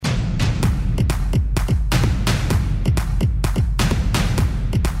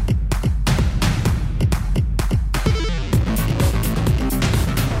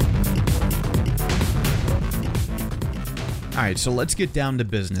right, so let's get down to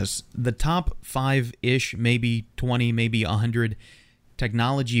business. The top 5-ish, maybe 20, maybe 100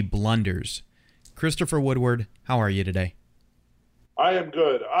 technology blunders. Christopher Woodward, how are you today? I am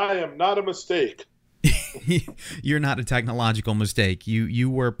good. I am not a mistake. You're not a technological mistake. You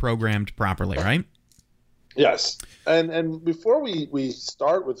were programmed properly, right? Yes. And before we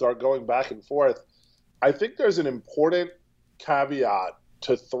start with our going back and forth, I think there's an important caveat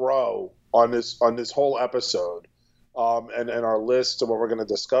to throw on this whole episode, and our list of what we're going to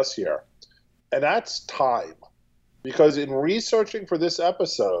discuss here. And that's time. Because in researching for this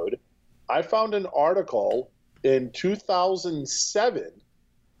episode, I found an article in 2007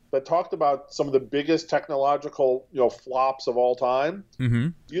 that talked about some of the biggest technological, flops of all time. Mm-hmm.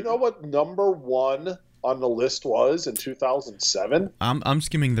 Do you know what number one on the list was in 2007? I'm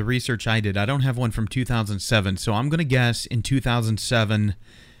skimming the research I did. I don't have one from 2007, so I'm going to guess in 2007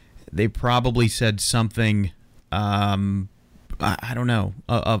 they probably said something, I don't know,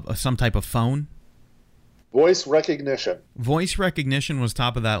 some type of phone? Voice recognition. Voice recognition was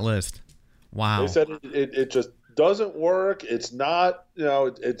top of that list. Wow. They said it just doesn't work. It's not,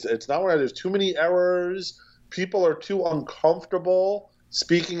 it's not where there's too many errors. People are too uncomfortable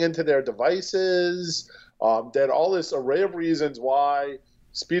speaking into their devices. They had all this array of reasons why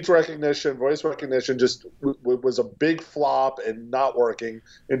speech recognition, voice recognition just was a big flop and not working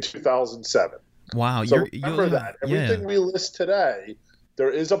in 2007. Wow. So remember that. Everything we list today, there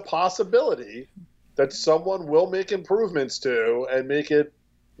is a possibility that someone will make improvements to and make it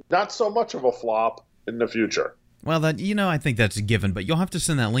not so much of a flop in the future. Well, I think that's a given, but you'll have to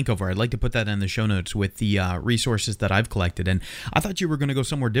send that link over. I'd like to put that in the show notes with the resources that I've collected. And I thought you were going to go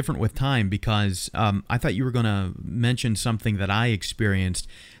somewhere different with time because I thought you were going to mention something that I experienced,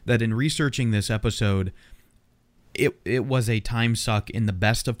 that in researching this episode, it was a time suck in the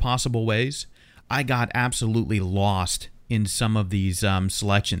best of possible ways. I got absolutely lost in some of these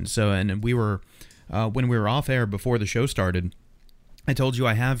selections. So, and we were, when we were off air before the show started, I told you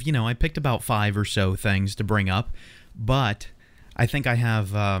I have, I picked about 5 or so things to bring up, but I think I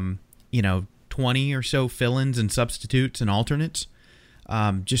have, 20 or so fill-ins and substitutes and alternates.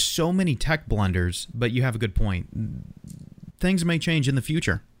 Just so many tech blunders, but you have a good point. Things may change in the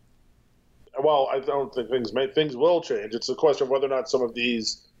future. Well, I don't think things will change. It's a question of whether or not some of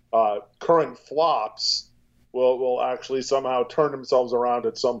these current flops will actually somehow turn themselves around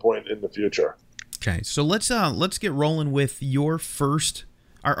at some point in the future. Okay, so let's get rolling with your first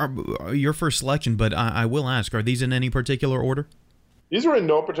selection. But I will ask: are these in any particular order? These are in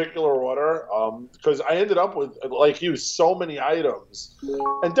no particular order, because I ended up with, like you, so many items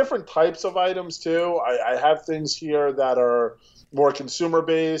and different types of items too. I have things here that are more consumer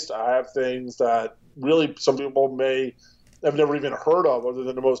based. I have things that really some people may have never even heard of, other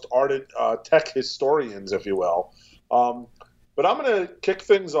than the most ardent tech historians, if you will. But I'm going to kick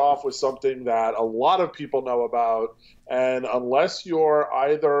things off with something that a lot of people know about, and unless you're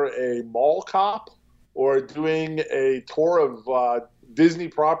either a mall cop or doing a tour of Disney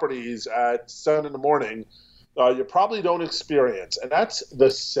properties at 7 in the morning, you probably don't experience, and that's the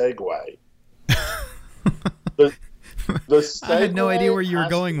Segway. The Segway, I had no idea where you were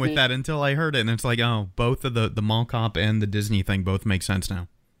going with that until I heard it, and it's like, oh, both of the mall cop and the Disney thing both make sense now.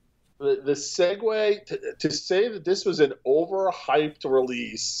 The Segway, to say that this was an overhyped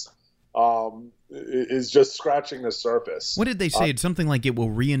release is just scratching the surface. What did they say? It's something like it will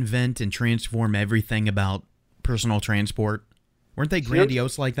reinvent and transform everything about personal transport. Weren't they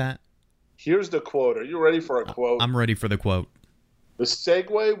grandiose like that? Here's the quote. Are you ready for a quote? I'm ready for the quote. The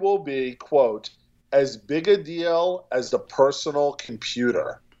Segway will be, quote, as big a deal as the personal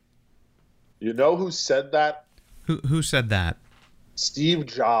computer. You know who said that? Who said that? Steve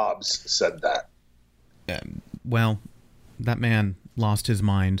Jobs said that. Well, that man lost his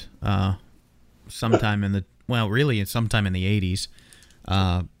mind sometime in the, sometime in the 80s,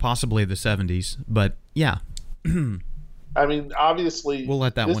 possibly the 70s, but yeah. I mean, obviously, we'll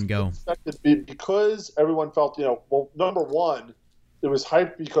let that one go. Because everyone felt, number one, it was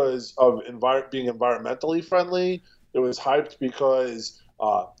hyped because of being environmentally friendly. It was hyped because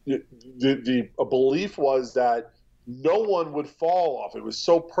the belief was that no one would fall off. It was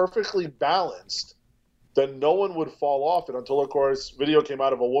so perfectly balanced that no one would fall off it until, of course, video came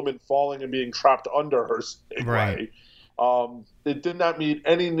out of a woman falling and being trapped under her Segway. Right. It did not meet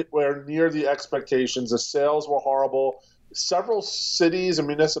anywhere near the expectations. The sales were horrible. Several cities and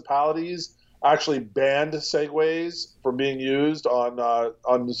municipalities actually banned Segways from being used on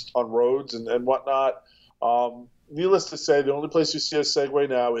roads and whatnot. Needless to say, the only place you see a Segway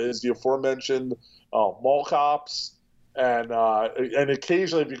now is the aforementioned mall cops, and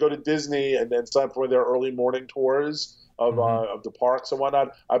occasionally if you go to Disney and sign up for their early morning tours, of the parks and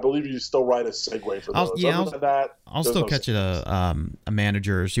whatnot. I believe you still ride a Segway for those. Other than that, I'll still catch a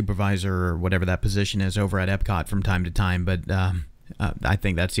manager or supervisor or whatever that position is over at Epcot from time to time, but I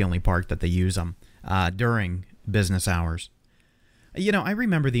think that's the only park that they use them during business hours. I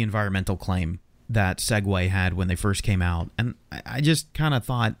remember the environmental claim that Segway had when they first came out, and I just kind of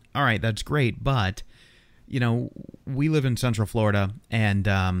thought, all right, that's great, but we live in Central Florida, and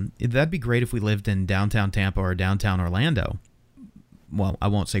that'd be great if we lived in downtown Tampa or downtown Orlando. Well, I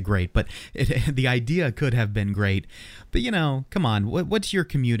won't say great, but the idea could have been great. But, come on, what's your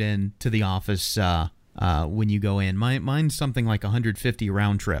commute in to the office when you go in? Mine's something like 150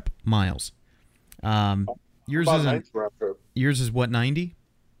 round trip miles. Yours is what, 90?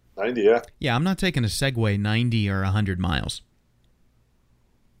 90, yeah. Yeah, I'm not taking a Segway 90 or 100 miles.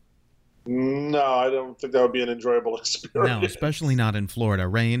 No, I don't think that would be an enjoyable experience. No, especially not in Florida.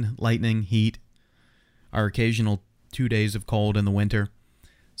 Rain, lightning, heat, our occasional 2 days of cold in the winter.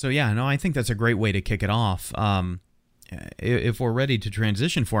 So yeah, no, I think that's a great way to kick it off. If we're ready to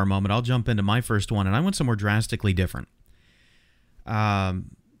transition for a moment, I'll jump into my first one, and I went somewhere drastically different.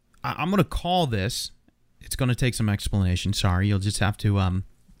 I'm going to call this, it's going to take some explanation, sorry, you'll just have to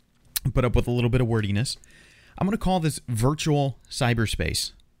put up with a little bit of wordiness. I'm going to call this virtual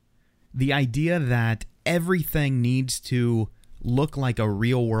cyberspace. The idea that everything needs to look like a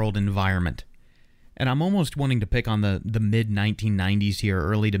real-world environment. And I'm almost wanting to pick on the mid-1990s here,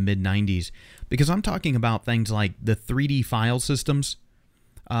 early to mid-90s, because I'm talking about things like the 3D file systems.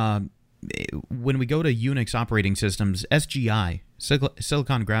 When we go to Unix operating systems, SGI,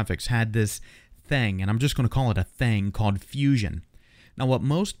 Silicon Graphics, had this thing, and I'm just going to call it a thing, called Fusion. Now, what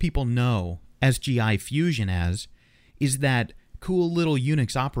most people know SGI Fusion as is that cool little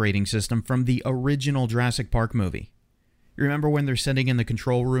Unix operating system from the original Jurassic Park movie. You remember when they're sitting in the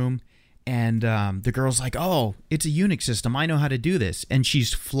control room and the girl's like, oh, it's a Unix system, I know how to do this. And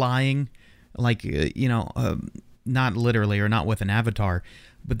she's flying like, not literally or not with an avatar,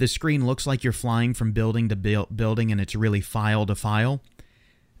 but the screen looks like you're flying from building to building and it's really file to file.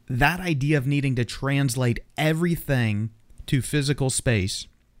 That idea of needing to translate everything to physical space,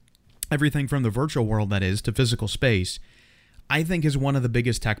 everything from the virtual world, that is, to physical space, I think is one of the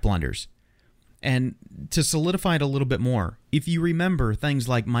biggest tech blunders. And to solidify it a little bit more, if you remember things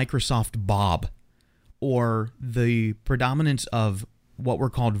like Microsoft Bob or the predominance of what were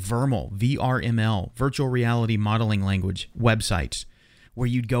called VRML, VRML, virtual reality modeling language websites, where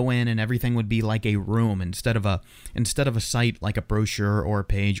you'd go in and everything would be like a room instead of a site like a brochure or a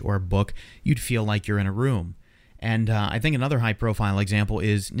page or a book, you'd feel like you're in a room. And I think another high-profile example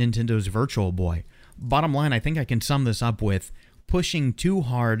is Nintendo's Virtual Boy. Bottom line, I think I can sum this up with pushing too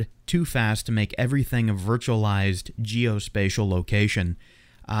hard, too fast to make everything a virtualized geospatial location.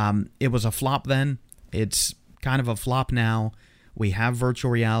 It was a flop then. It's kind of a flop now. We have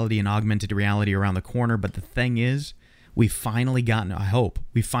virtual reality and augmented reality around the corner, but the thing is, we've finally gotten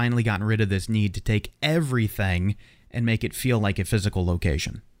rid of this need to take everything and make it feel like a physical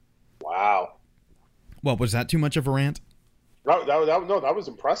location. Wow. Well, was that too much of a rant? No, that was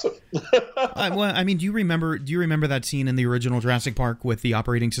impressive. Well, I mean, do you remember that scene in the original Jurassic Park with the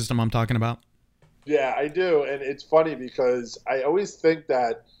operating system I'm talking about? Yeah, I do, and it's funny because I always think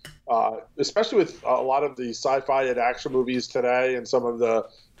that, especially with a lot of the sci-fi and action movies today, and some of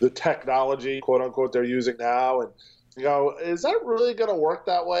the technology, quote unquote, they're using now, and is that really going to work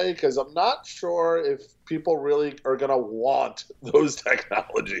that way? Because I'm not sure if people really are going to want those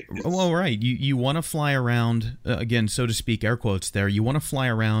technologies. Well, right. You want to fly around, again, so to speak, air quotes there. You want to fly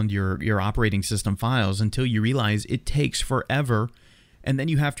around your operating system files until you realize it takes forever, and then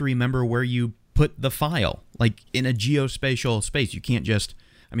you have to remember where you put the file. Like in a geospatial space, you can't just,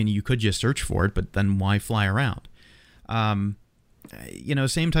 you could just search for it, but then why fly around?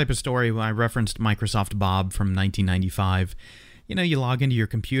 Same type of story. I referenced Microsoft Bob from 1995. You log into your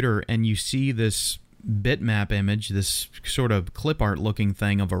computer and you see this bitmap image, this sort of clip art looking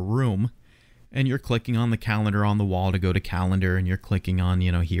thing of a room, and you're clicking on the calendar on the wall to go to calendar, and you're clicking on,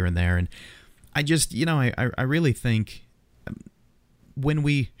 here and there. And I just, I really think when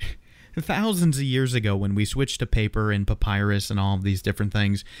we, thousands of years ago, when we switched to paper and papyrus and all of these different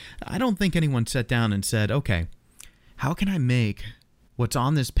things, I don't think anyone sat down and said, okay, how can I make what's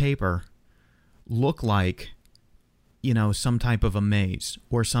on this paper look like, some type of a maze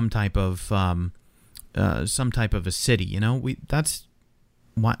or some type of a city? That's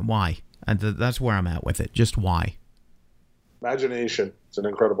why. That's where I'm at with it. Just why? Imagination. It's an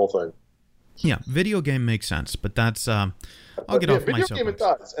incredible thing. Yeah, video game makes sense, but that's I'll get off my soapbox. Video game it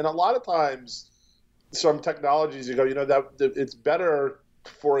does, and a lot of times, some technologies you go, that it's better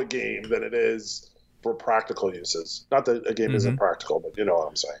for a game than it is for practical uses. Not that a game isn't practical, but you know what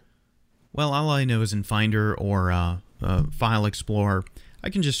I'm saying. Well, all I know is in Finder or File Explorer, I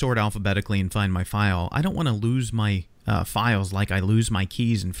can just sort alphabetically and find my file. I don't want to lose my files like I lose my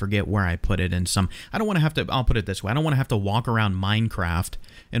keys and forget where I put it. I don't want to have to, I'll put it this way, I don't want to have to walk around Minecraft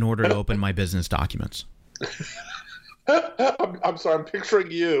in order to open my business documents. I'm sorry, I'm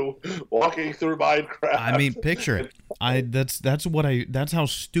picturing you walking through Minecraft. I mean, picture it. That's how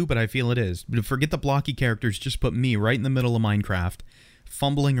stupid I feel it is. Forget the blocky characters, just put me right in the middle of Minecraft,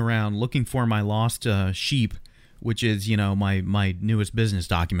 fumbling around, looking for my lost sheep, which is, my newest business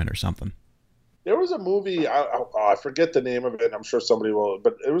document or something. There was a movie, I forget the name of it, and I'm sure somebody will,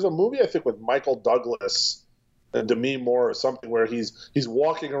 but it was a movie, I think, with Michael Douglas and Demi Moore or something, where he's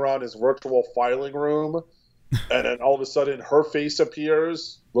walking around his virtual filing room, and then all of a sudden her face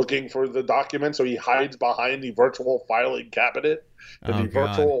appears looking for the document, so he hides behind the virtual filing cabinet in the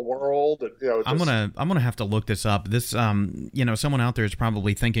virtual world. And, I'm gonna have to look this up. This, someone out there is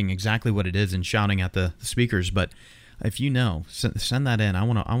probably thinking exactly what it is and shouting at the speakers. But if you know, send that in. I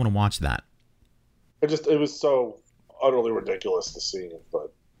wanna watch that. It was so utterly ridiculous to see.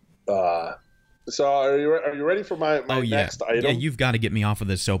 But so are you ready for my next item? Yeah, you've got to get me off of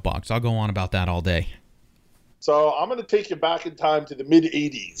this soapbox. I'll go on about that all day. So I'm going to take you back in time to the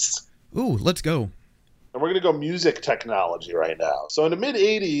mid-'80s. Ooh, let's go. And we're going to go music technology right now. So in the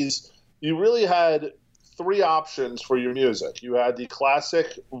mid-'80s, you really had three options for your music. You had the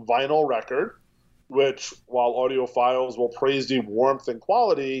classic vinyl record, which, while audiophiles will praise the warmth and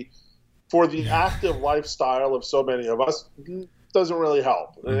quality, for the active lifestyle of so many of us, doesn't really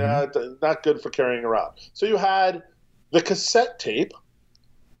help. Not good for carrying around. So you had the cassette tape,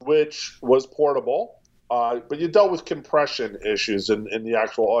 which was portable, but you dealt with compression issues in the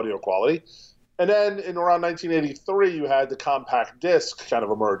actual audio quality. And then in around 1983, you had the compact disc kind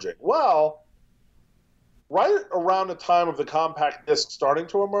of emerging. Well, right around the time of the compact disc starting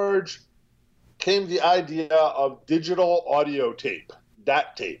to emerge came the idea of digital audio tape,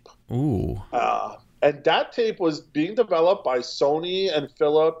 DAT tape. Ooh. And DAT tape was being developed by Sony and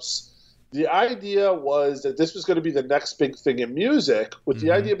Philips. The idea was that this was going to be the next big thing in music, with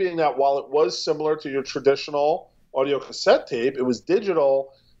the idea being that while it was similar to your traditional audio cassette tape, it was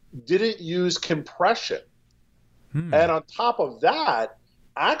digital, didn't use compression. And on top of that,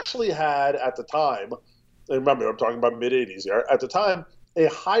 actually had at the time, and remember I'm talking about mid-'80s here, at the time, a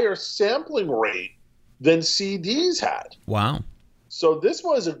higher sampling rate than CDs had. Wow. So this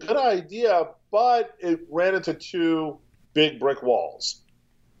was a good idea, but it ran into two big brick walls.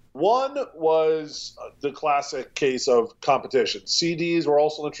 One was the classic case of competition. CDs were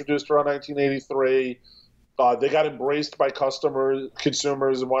also introduced around 1983. They got embraced by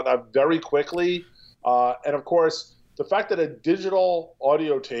consumers and whatnot very quickly. And of course, the fact that a digital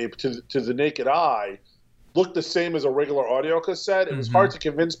audio tape to the naked eye looked the same as a regular audio cassette, it was hard to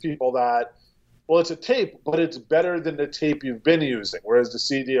convince people that, well, it's a tape, but it's better than the tape you've been using. Whereas the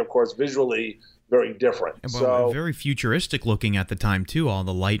CD, of course, visually very different. So very futuristic looking at the time too. All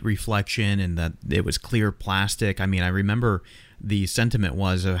the light reflection and that it was clear plastic. I mean, I remember the sentiment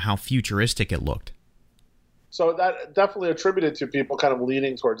was of how futuristic it looked. So that definitely attributed to people kind of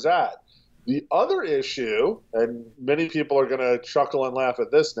leaning towards that. The other issue, and many people are going to chuckle and laugh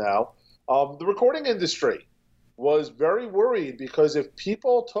at this now, the recording industry was very worried because if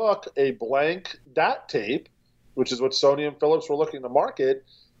people took a blank DAT tape, which is what Sony and Philips were looking to market,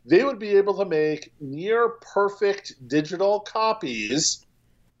 they would be able to make near perfect digital copies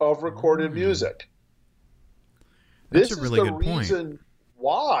of recorded music. That's this a really is the good point. reason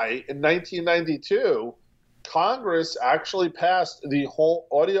why in 1992 Congress actually passed the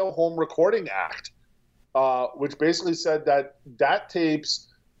Audio Home Recording Act, which basically said that DAT tapes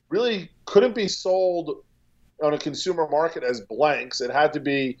really couldn't be sold on a consumer market as blanks. It had to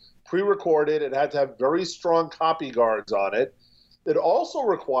be pre-recorded. It had to have very strong copy guards on it. It also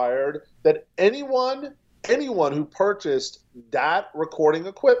required that anyone who purchased DAT recording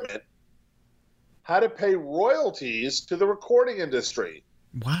equipment had to pay royalties to the recording industry.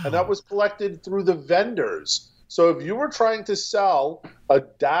 Wow. And that was collected through the vendors. So if you were trying to sell a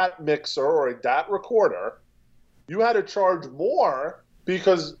DAT mixer or a DAT recorder, you had to charge more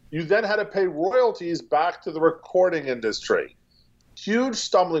because you then had to pay royalties back to the recording industry. Huge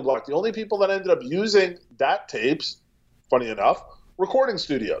stumbling block. The only people that ended up using DAT tapes, funny enough, recording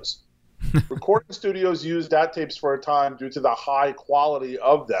studios. Recording studios used DAT tapes for a time due to the high quality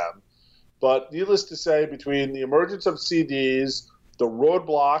of them. But needless to say, between the emergence of CDs, the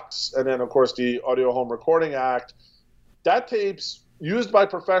roadblocks, and then, of course, the Audio Home Recording Act, DAT tapes used by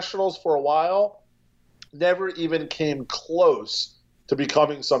professionals for a while never even came close to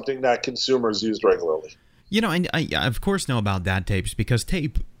becoming something that consumers used regularly. And I of course know about DAT tapes because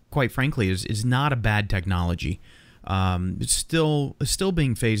tape, quite frankly, is not a bad technology. It's still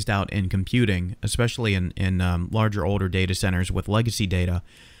being phased out in computing, especially in larger, older data centers with legacy data.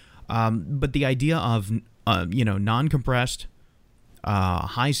 But the idea of non-compressed,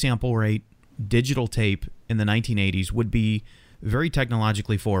 high sample rate digital tape in the 1980s would be very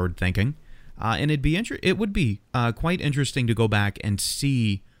technologically forward-thinking, and it would be quite interesting to go back and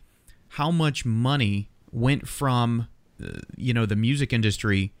see how much money went from the music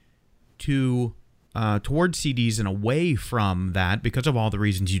industry to towards CDs and away from that because of all the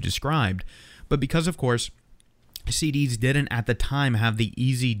reasons you described, but because, of course, CDs didn't at the time have the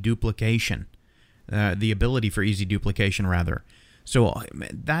easy duplication, the ability for easy duplication, rather. So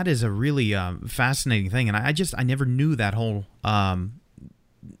that is a really fascinating thing, and I never knew that whole,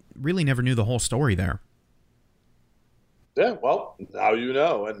 really never knew the whole story there. Yeah, well, now you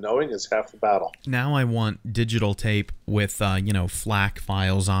know, and knowing is half the battle. Now I want digital tape with, FLAC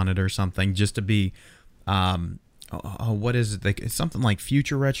files on it or something, just to be, what is it? It's something like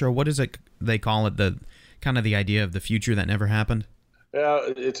future retro. What is it they call it? The kind of the idea of the future that never happened? Yeah,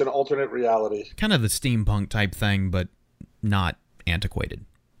 it's an alternate reality. Kind of the steampunk type thing, but not antiquated.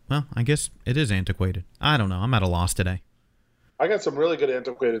 Well, I guess it is antiquated. I don't know. I'm at a loss today. I got some really good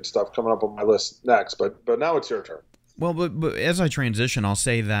antiquated stuff coming up on my list next, but now it's your turn. Well, but as I transition, I'll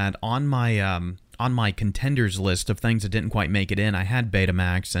say that on my contenders list of things that didn't quite make it in, I had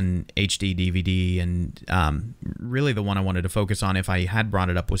Betamax and HD DVD, and really the one I wanted to focus on, if I had brought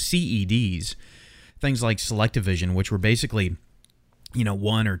it up, was CEDs. Things like Selectavision, which were basically,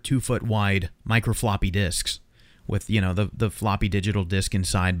 1 or 2 foot wide micro floppy disks with, the floppy digital disk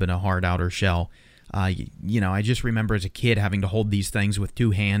inside, but a hard outer shell. I just remember as a kid having to hold these things with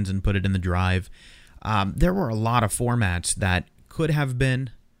 2 hands and put it in the drive. There were a lot of formats that could have been,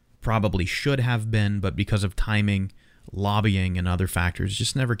 probably should have been, but because of timing, lobbying, and other factors,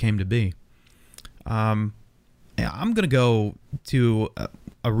 just never came to be. I'm going to go to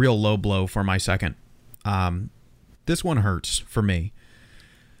a real low blow for my second. This one hurts for me.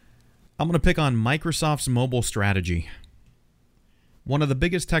 I'm going to pick on Microsoft's mobile strategy. One of the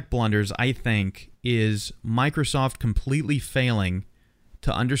biggest tech blunders, I think, is Microsoft completely failing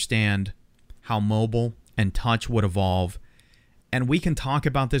to understand how mobile and touch would evolve. And we can talk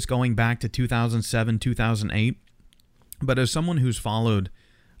about this going back to 2007, 2008. But as someone who's followed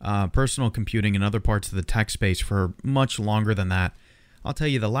personal computing and other parts of the tech space for much longer than that, I'll tell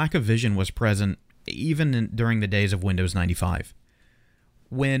you the lack of vision was present even during the days of Windows 95.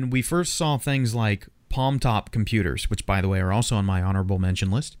 When we first saw things like palm-top computers, which, by the way, are also on my honorable mention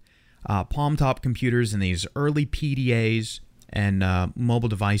list, palm-top computers and these early PDAs and mobile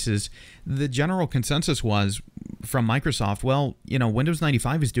devices, the general consensus was from Microsoft, well, Windows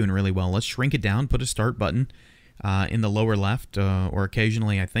 95 is doing really well. Let's shrink it down, put a start button in the lower left, or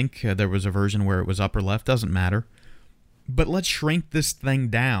occasionally I think there was a version where it was upper left, doesn't matter. But let's shrink this thing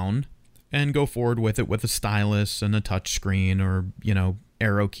down and go forward with it with a stylus and a touch screen or,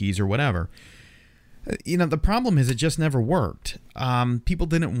 arrow keys or whatever. The problem is it just never worked. People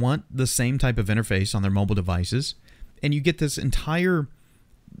didn't want the same type of interface on their mobile devices. And you get this entire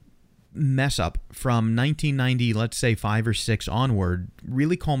mess up from 1990, let's say 5 or 6 onward,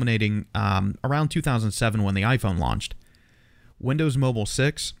 really culminating around 2007 when the iPhone launched. Windows Mobile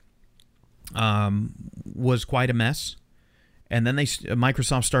 6 was quite a mess. And then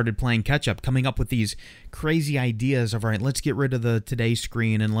Microsoft started playing catch-up, coming up with these crazy ideas of, all right, let's get rid of the Today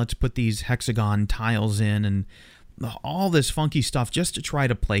screen and let's put these hexagon tiles in and all this funky stuff just to try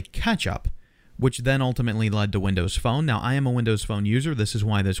to play catch-up, which then ultimately led to Windows Phone. Now, I am a Windows Phone user. This is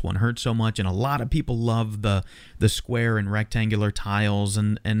why this one hurts so much, and a lot of people love the square and rectangular tiles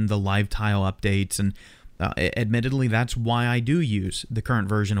and the live tile updates, and admittedly, that's why I do use the current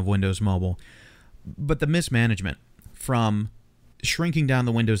version of Windows Mobile. But the mismanagement from shrinking down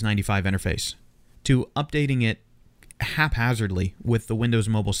the Windows 95 interface to updating it haphazardly with the Windows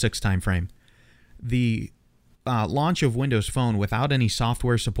Mobile 6 timeframe, the launch of Windows Phone without any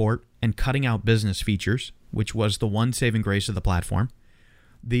software support and cutting out business features, which was the one saving grace of the platform,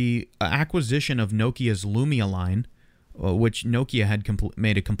 the acquisition of Nokia's Lumia line, which Nokia had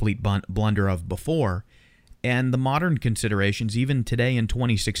made a complete blunder of before, and the modern considerations, even today in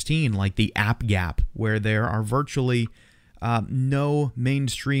 2016, like the app gap, where there are virtually no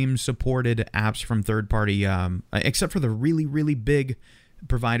mainstream supported apps from third-party, except for the really, really big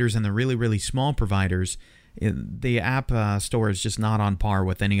providers and the really, really small providers. The app store is just not on par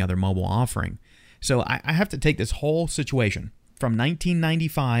with any other mobile offering. So I have to take this whole situation from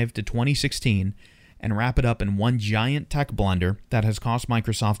 1995 to 2016 and wrap it up in one giant tech blunder that has cost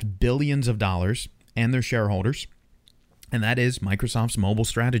Microsoft billions of dollars and their shareholders, and that is Microsoft's mobile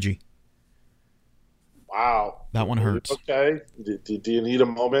strategy. Wow. That one hurts. Okay. Do you need a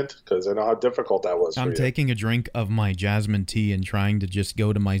moment? Because I know how difficult that was for you. I'm taking a drink of my jasmine tea and trying to just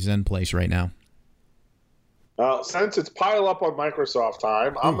go to my Zen place right now. Since it's pile up on Microsoft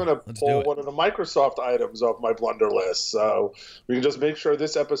time, I'm going to pull one of the Microsoft items off my blunder list. So we can just make sure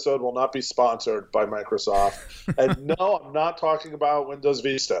this episode will not be sponsored by Microsoft. And no, I'm not talking about Windows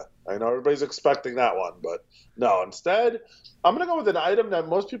Vista. I know everybody's expecting that one, but no. Instead, I'm going to go with an item that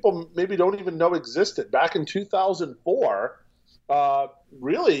most people maybe don't even know existed. Back in 2004,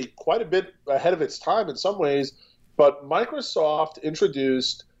 really quite a bit ahead of its time in some ways, but Microsoft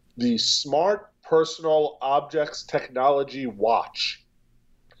introduced the Smart Personal Objects Technology Watch,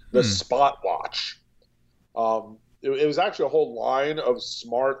 the Spot Watch. It was actually a whole line of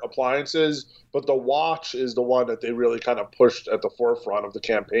smart appliances, but the watch is the one that they really kind of pushed at the forefront of the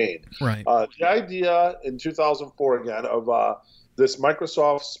campaign. Right. The idea in 2004, again, of this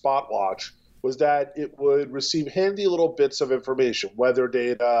Microsoft Spot Watch was that it would receive handy little bits of information, weather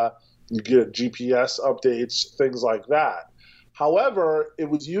data, you get GPS updates, things like that. However, it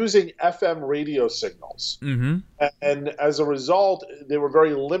was using FM radio signals. Mm-hmm. And as a result, they were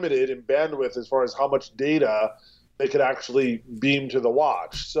very limited in bandwidth as far as how much data they could actually beam to the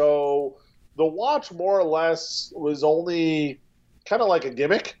watch. So the watch more or less was only kind of like a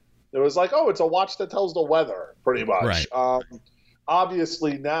gimmick. It was like, oh, it's a watch that tells the weather, pretty much. Right.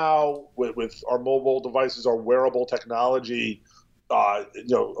 Obviously now with our mobile devices, our wearable technology, a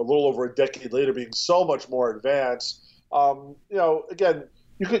little over a decade later being so much more advanced, again,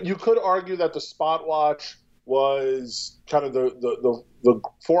 you could argue that the Spot Watch was kind of the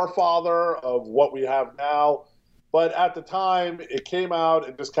forefather of what we have now, but at the time it came out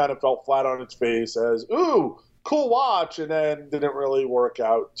and just kind of fell flat on its face as, ooh, cool watch, and then didn't really work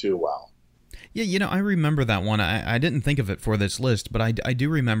out too well. Yeah, I remember that one. I didn't think of it for this list, but I do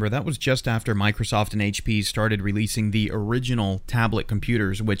remember that was just after Microsoft and HP started releasing the original tablet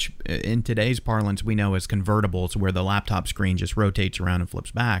computers, which in today's parlance we know as convertibles, where the laptop screen just rotates around and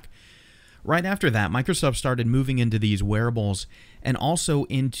flips back. Right after that, Microsoft started moving into these wearables and also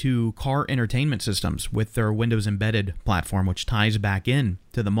into car entertainment systems with their Windows Embedded platform, which ties back in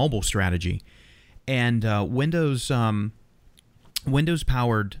to the mobile strategy. And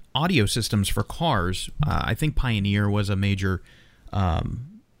Windows-powered audio systems for cars. I think Pioneer was a major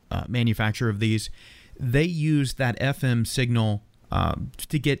manufacturer of these. They used that FM signal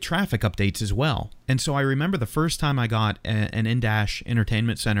to get traffic updates as well. And so I remember the first time I got an in-dash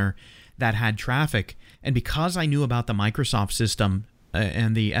entertainment center that had traffic, and because I knew about the Microsoft system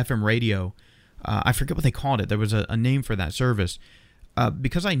and the FM radio, I forget what they called it. There was a name for that service.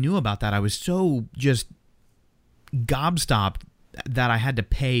 Because I knew about that, I was so just gobstopped that I had to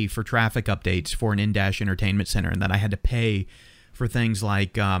pay for traffic updates for an in-dash entertainment center, and that I had to pay for things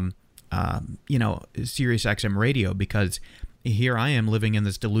like, Sirius XM radio, because here I am living in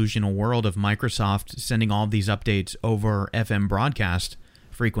this delusional world of Microsoft sending all these updates over FM broadcast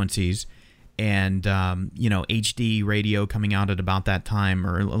frequencies, and, HD radio coming out at about that time,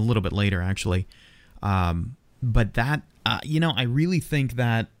 or a little bit later, actually. But that, I really think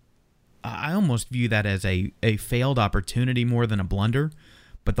that I almost view that as a failed opportunity more than a blunder.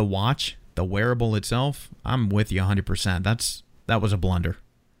 But the watch, the wearable itself, I'm with you 100%. That was a blunder.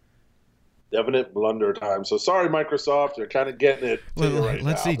 Definite blunder time. So sorry, Microsoft, you're kind of getting it to you right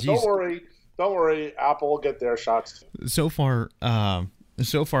let's now. See, don't worry, Apple will get their shots too. So far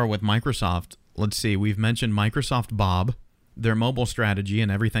with Microsoft, let's see, we've mentioned Microsoft Bob, their mobile strategy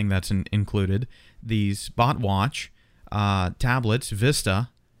and everything that's included, the Spot Watch, tablets, Vista,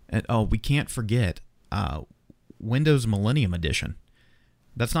 and we can't forget Windows Millennium Edition.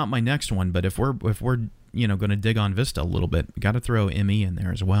 That's not my next one, but if we're going to dig on Vista a little bit, got to throw ME in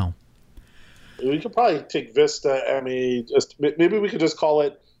there as well. We could probably take Vista, ME, maybe we could just call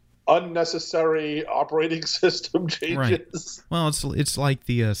it unnecessary operating system changes. Right. Well, it's like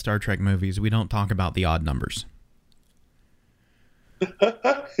the Star Trek movies. We don't talk about the odd numbers.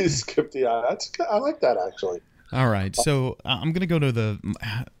 You skipped the odd. I like that, actually. All right, so I'm going to go to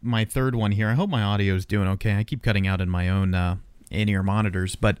my third one here. I hope my audio is doing okay. I keep cutting out in my own in-ear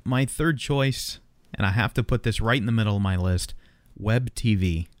monitors, but my third choice, and I have to put this right in the middle of my list, Web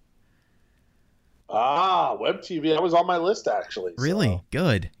TV. Web TV. That was on my list, actually. Really? So.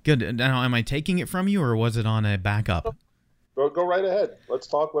 Good. Now, am I taking it from you, or was it on a backup? Go right ahead. Let's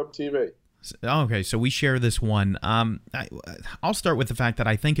talk Web TV. Okay, so we share this one. I'll start with the fact that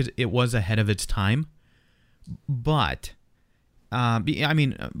I think it was ahead of its time, but I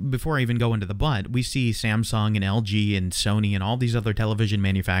mean, before I even go into the but, we see Samsung and LG and Sony and all these other television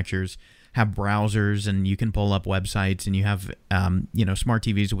manufacturers have browsers, and you can pull up websites, and you have, smart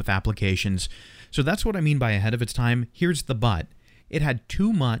TVs with applications. So that's what I mean by ahead of its time. Here's the but. It had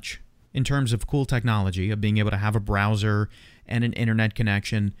too much in terms of cool technology of being able to have a browser and an internet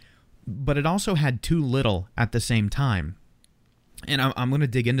connection, but it also had too little at the same time. And I'm going to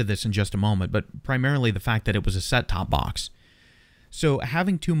dig into this in just a moment, but primarily the fact that it was a set-top box. So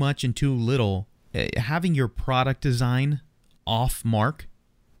having too much and too little, having your product design off mark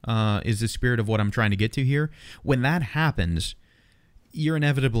is the spirit of what I'm trying to get to here. When that happens, you're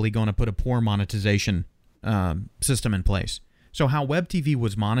inevitably going to put a poor monetization system in place. So how Web TV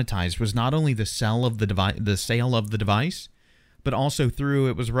was monetized was not only the sale of the device, but also through,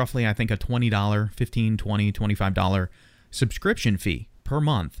 it was roughly, I think, a $20, $15, $20, $25 subscription fee per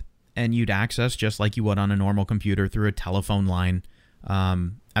month. And you'd access, just like you would on a normal computer, through a telephone line,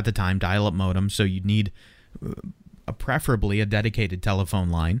 at the time, dial-up modem. So you'd need preferably a dedicated telephone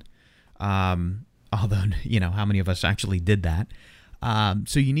line. Although, how many of us actually did that?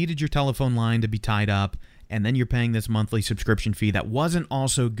 So you needed your telephone line to be tied up, and then you're paying this monthly subscription fee that wasn't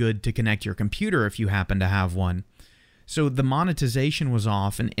also good to connect your computer if you happen to have one. So the monetization was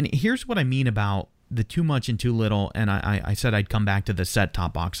off. And here's what I mean about the too much and too little, and I said I'd come back to the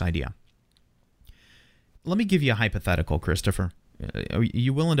set-top box idea. Let me give you a hypothetical, Christopher. Are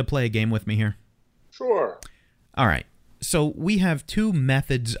you willing to play a game with me here? Sure. All right. So we have two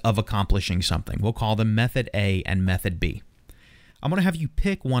methods of accomplishing something. We'll call them Method A and Method B. I'm going to have you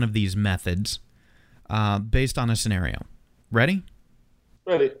pick one of these methods based on a scenario. Ready?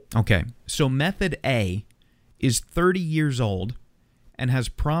 Ready. Okay. So Method A is 30 years old and has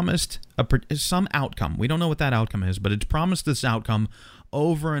promised some outcome. We don't know what that outcome is, but it's promised this outcome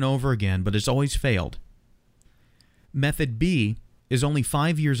over and over again, but it's always failed. Method B is only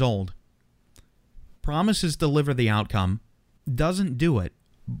 5 years old, promises to deliver the outcome, doesn't do it,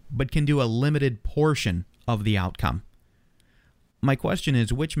 but can do a limited portion of the outcome. My question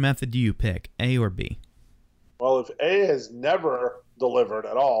is, which method do you pick, A or B? Well, if A has never delivered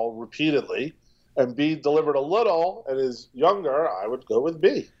at all repeatedly, and B delivered a little and is younger, I would go with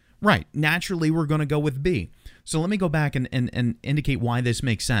B. Right. Naturally, we're going to go with B. So let me go back and indicate why this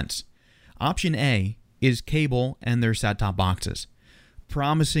makes sense. Option A is cable and their set-top boxes,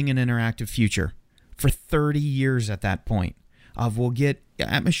 promising an interactive future for 30 years at that point. We'll get,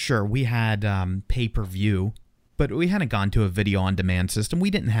 I'm sure we had pay-per-view, but we hadn't gone to a video-on-demand system. We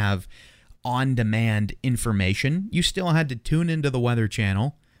didn't have on-demand information. You still had to tune into the Weather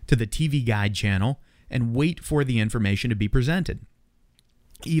Channel, to the TV Guide channel, and wait for the information to be presented,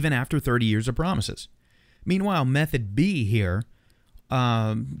 even after 30 years of promises. Meanwhile, Method B here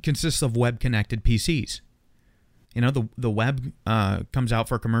consists of web-connected PCs. The web comes out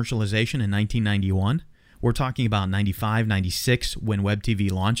for commercialization in 1991. We're talking about 95, 96 when Web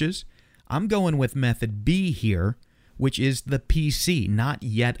TV launches. I'm going with Method B here, which is the PC, not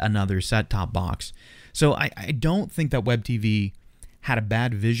yet another set-top box. So I don't think that Web TV had a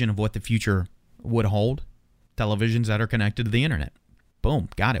bad vision of what the future would hold. Televisions that are connected to the internet. Boom,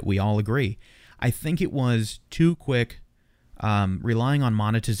 got it. We all agree. I think it was too quick, relying on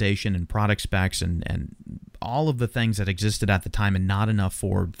monetization and product specs and all of the things that existed at the time, and not enough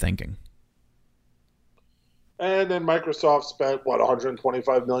forward thinking. And then Microsoft spent,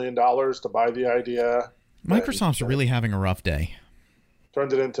 $125 million to buy the idea. Microsoft's really having a rough day.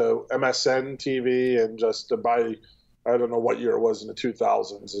 Turned it into MSN TV and just to buy, I don't know what year it was in the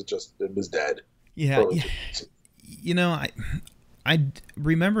 2000s. It was dead. Yeah. I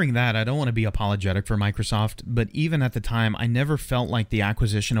remembering that, I don't want to be apologetic for Microsoft, but even at the time, I never felt like the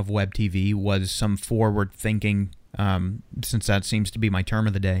acquisition of Web TV was some forward thinking, since that seems to be my term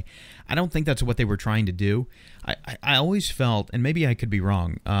of the day. I don't think that's what they were trying to do. I always felt, and maybe I could be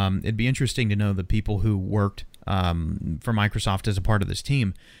wrong, it'd be interesting to know the people who worked for Microsoft as a part of this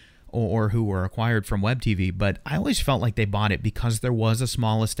team, or who were acquired from Web TV, but I always felt like they bought it because there was a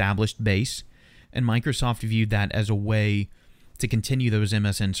small established base, and Microsoft viewed that as a way to continue those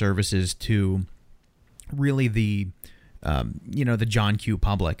MSN services to really the John Q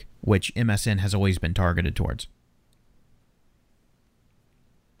public, which MSN has always been targeted towards.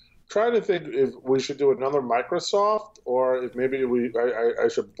 Trying to think if we should do another Microsoft, or if maybe I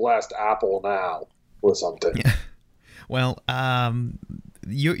should blast Apple now with something. Yeah. Well,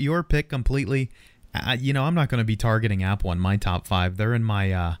 your pick completely. I'm not going to be targeting Apple in my top 5. They're in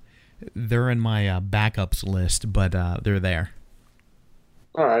my backups list, but they're there.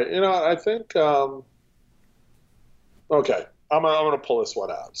 All right. I think. Okay, I'm going to pull this one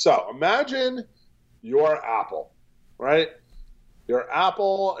out. So imagine you're Apple, right? You're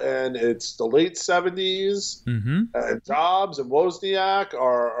Apple, and it's the late 70s, and Jobs and Wozniak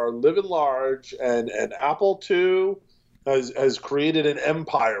are living large, and Apple II has created an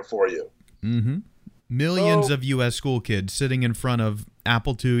empire for you. Millions of U.S. school kids sitting in front of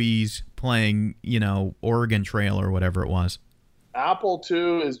Apple IIes playing, Oregon Trail or whatever it was. Apple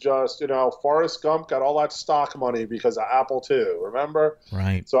II is just, Forrest Gump got all that stock money because of Apple II, remember?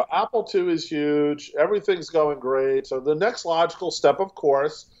 Right. So Apple II is huge. Everything's going great. So the next logical step, of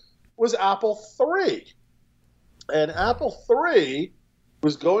course, was Apple III. And Apple III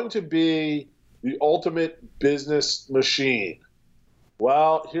was going to be the ultimate business machine.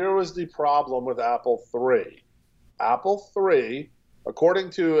 Well, here was the problem with Apple III. Apple III, according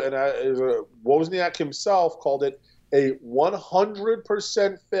to Wozniak himself, called it a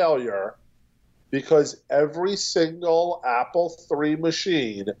 100% failure because every single Apple III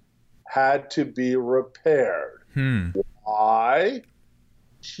machine had to be repaired. Why?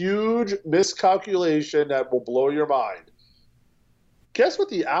 Huge miscalculation that will blow your mind. Guess what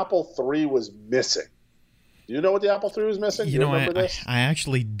the Apple III was missing? Do you know what the Apple III was missing? Do you remember this? I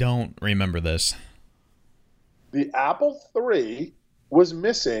actually don't remember this. The Apple III was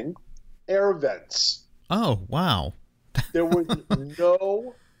missing air vents. Oh, wow. There was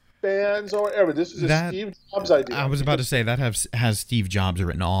no fans or air vents. This is a Steve Jobs idea. I was about to say, that has Steve Jobs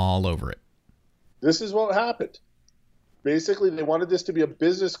written all over it. This is what happened. Basically, they wanted this to be a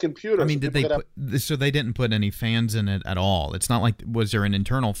business computer. I mean, so they didn't put any fans in it at all? It's not like, was there an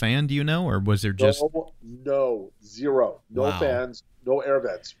internal fan, do you know? Or was there just... No, zero. No fans, no air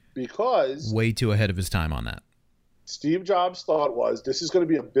vents. Because... Way too ahead of his time on that. Steve Jobs' thought was, this is going to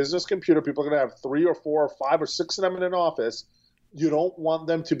be a business computer. People are going to have 3 or 4 or 5 or 6 of them in an office. You don't want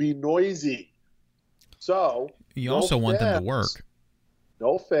them to be noisy. So... You also want them to work.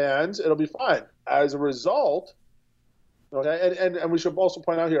 No fans. It'll be fine. As a result... Okay, and we should also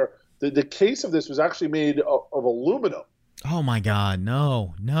point out here, the case of this was actually made of aluminum. Oh, my God.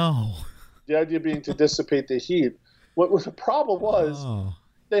 No. The idea being to dissipate the heat. What the problem was,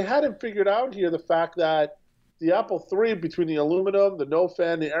 they hadn't figured out here the fact that the Apple III, between the aluminum, the no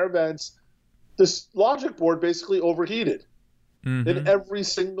fan, the air vents, this logic board basically overheated in every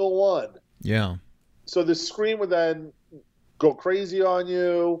single one. Yeah. So the screen would then go crazy on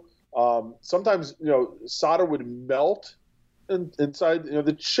you. Sometimes, solder would melt inside.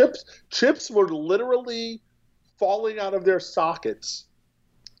 The chips were literally falling out of their sockets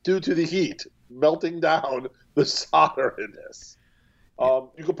due to the heat melting down the solder in this.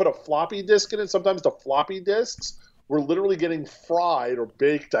 You could put a floppy disk in it. Sometimes the floppy disks were literally getting fried or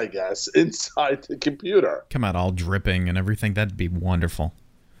baked, I guess, inside the computer. Come out all dripping and everything. That'd be wonderful.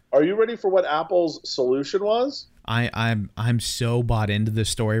 Are you ready for what Apple's solution was? I'm so bought into this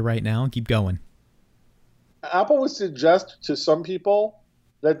story right now. Keep going. Apple would suggest to some people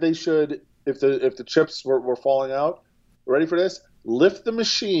that they should, if the chips were falling out, ready for this? Lift the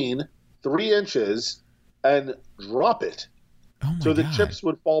machine 3 inches and drop it. Oh my so the God. chips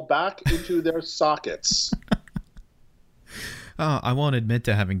would fall back into their sockets. I won't admit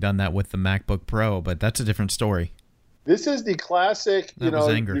to having done that with the MacBook Pro, but that's a different story. This is the classic,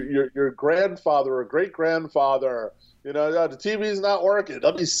 your grandfather or great-grandfather, the TV's not working.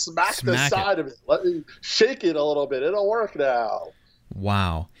 Let me smack the side of it. Let me shake it a little bit. It'll work now.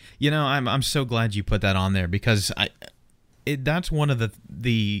 Wow. I'm so glad you put that on there because that's one of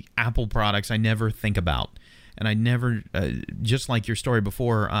the Apple products I never think about. And I never, just like your story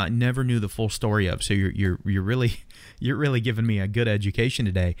before, never knew the full story of. So you're really giving me a good education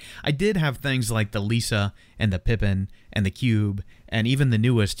today. I did have things like the Lisa and the Pippin and the Cube and even the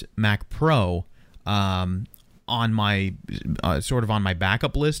newest Mac Pro on my sort of on my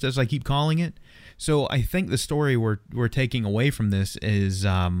backup list, as I keep calling it. So I think the story we're taking away from this is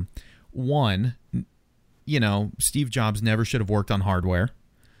one, Steve Jobs never should have worked on hardware,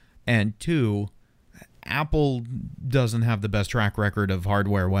 and 2. Apple doesn't have the best track record of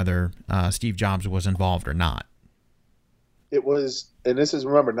hardware, whether Steve Jobs was involved or not. It was, and this is,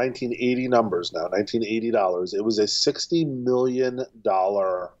 remember, 1980 numbers now, $1980. It was a $60 million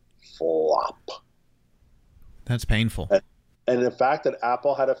flop. That's painful. And the fact that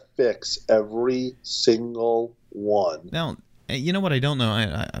Apple had to fix every single one. Now, you know what I don't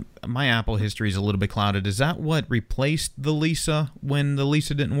know? My Apple history is a little bit clouded. Is that what replaced the Lisa when the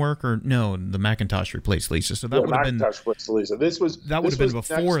Lisa didn't work? Or no, the Macintosh replaced Lisa. So that would have been... Macintosh replaced the Lisa. That would have been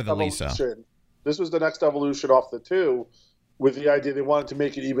before the Lisa. This was the next evolution off the 2 with the idea they wanted to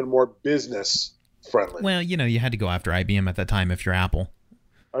make it even more business friendly. Well, you had to go after IBM at that time if you're Apple.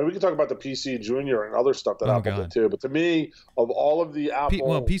 I mean, we can talk about the PC Junior and other stuff that Apple did too. But to me, of all of the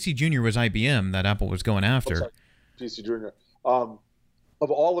Apple... PC Junior was IBM that Apple was going after. PC Junior. Of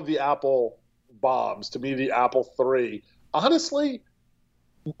all of the Apple bombs, to me, the Apple III, honestly,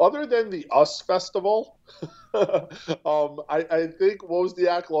 other than the US Festival, I think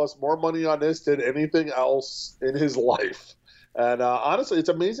Wozniak lost more money on this than anything else in his life. And honestly, it's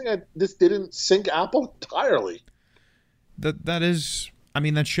amazing this didn't sink Apple entirely. That is, I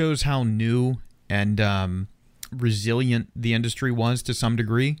mean, that shows how new and resilient the industry was to some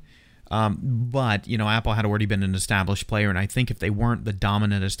degree. But, you know, Apple had already been an established player, and I think if they weren't the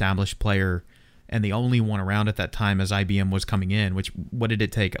dominant established player and the only one around at that time as IBM was coming in, which, what did it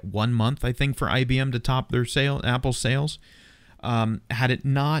take? 1 month, I think, for IBM to top their Apple sales? Had it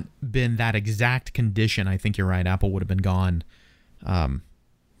not been that exact condition, I think you're right, Apple would have been gone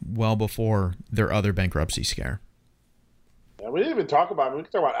well before their other bankruptcy scare. Yeah, we didn't even talk about, we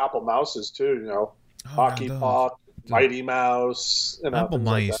can talk about Apple mouses too, you know, Hockey Puck, Mighty Mouse. You know, Apple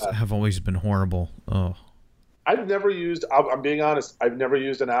mice have always been horrible. Oh. I've never used, I'm being honest, I've never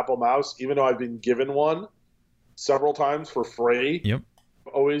used an Apple mouse, even though I've been given one several times for free. Yep.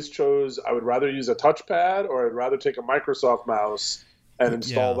 Always chose, I would rather use a touchpad, or I'd rather take a Microsoft mouse and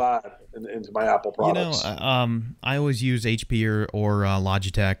install that into my Apple products. You know, I always use HP or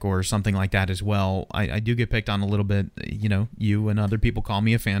Logitech or something like that as well. I do get picked on a little bit. You know, you and other people call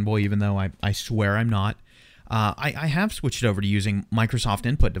me a fanboy, even though I swear I'm not. I have switched over to using Microsoft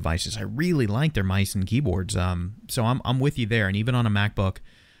input devices. I really like their mice and keyboards. So I'm with you there. And even on a MacBook,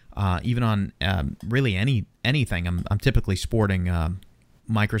 even on really anything, I'm typically sporting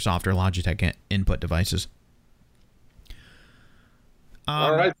Microsoft or Logitech input devices.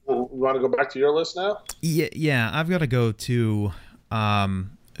 All right. Well, you want to go back to your list now? Yeah. I've got to go to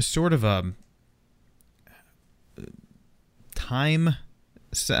sort of a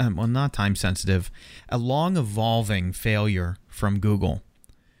not time sensitive, a long evolving failure from Google.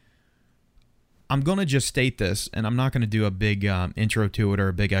 I'm going to just state this, and I'm not going to do a big intro to it or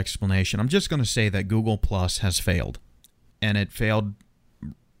a big explanation. I'm just going to say that Google Plus has failed, and it failed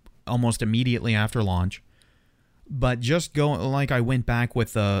almost immediately after launch. But just like I went back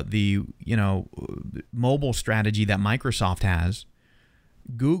with the mobile strategy that Microsoft has,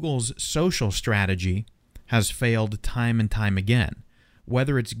 Google's social strategy has failed time and time again.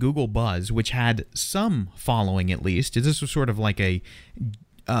 Whether it's Google Buzz, which had some following at least, this was sort of like a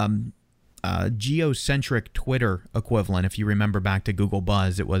geocentric Twitter equivalent. If you remember back to Google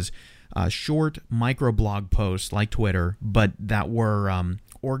Buzz, it was short microblog posts like Twitter, but that were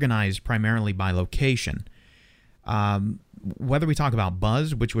organized primarily by location. Whether we talk about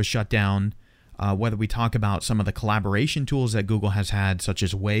Buzz, which was shut down, whether we talk about some of the collaboration tools that Google has had, such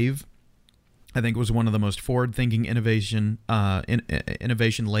as Wave, I think it was one of the most forward-thinking,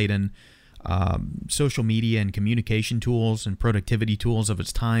 innovation-laden social media and communication tools and productivity tools of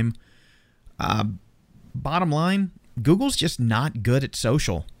its time. Bottom line, Google's just not good at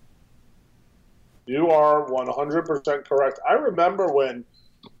social. You are 100% correct. I remember when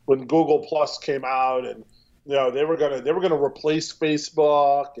Google Plus came out, and they were gonna replace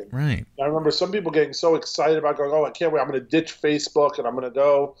Facebook. And right. I remember some people getting so excited about going, "Oh, I can't wait! I'm going to ditch Facebook and I'm going to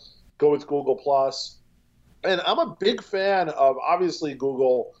go with Google Plus." And I'm a big fan of, obviously,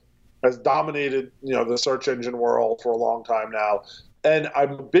 Google has dominated the search engine world for a long time now, and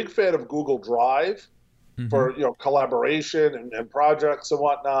I'm a big fan of Google Drive for collaboration and projects and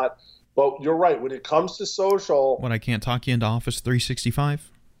whatnot. But you're right, when it comes to social, I can't talk you into Office 365.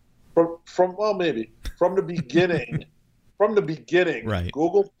 From the beginning, right.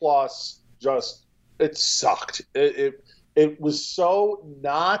 Google Plus it sucked. It was so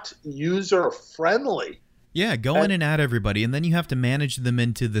not user friendly. Yeah, go in and add everybody, and then you have to manage them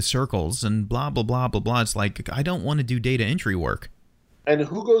into the circles and blah blah blah blah blah. It's like, I don't want to do data entry work. And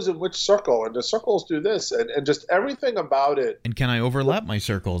who goes in which circle? And the circles do this, and just everything about it. And can I overlap my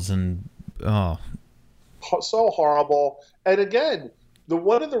circles? And so horrible. And again,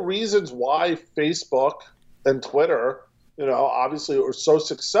 one of the reasons why Facebook and Twitter, obviously are so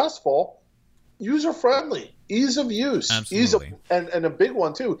successful, user-friendly, ease of use. Absolutely. And a big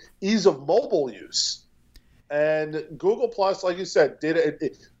one too, ease of mobile use. And Google Plus, like you said,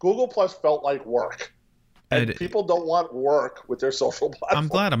 Google Plus felt like work. And people don't want work with their social platform. I'm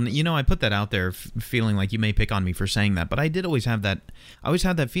glad I put that out there feeling like you may pick on me for saying that, but I did always have that. I always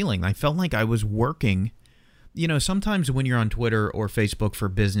had that feeling. I felt like I was working. Sometimes when you're on Twitter or Facebook for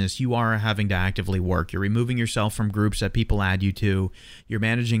business, you are having to actively work. You're removing yourself from groups that people add you to. You're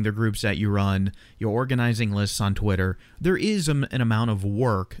managing the groups that you run. You're organizing lists on Twitter. There is an amount of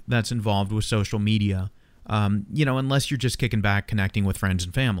work that's involved with social media, unless you're just kicking back, connecting with friends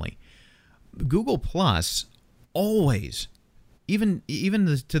and family. Google Plus always even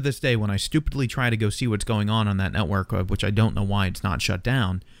to this day, when I stupidly try to go see what's going on that network, which I don't know why it's not shut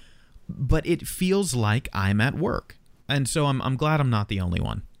down, but it feels like I'm at work, and so I'm glad I'm not the only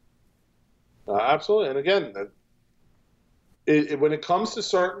one. Absolutely, and again, when it comes to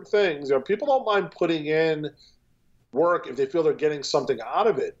certain things, people don't mind putting in work if they feel they're getting something out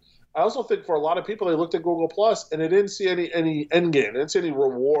of it. I also think for a lot of people, they looked at Google Plus and they didn't see any end game. They didn't see any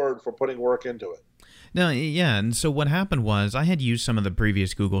reward for putting work into it. No, yeah, and so what happened was I had used some of the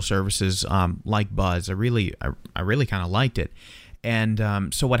previous Google services, like Buzz. I really kind of liked it,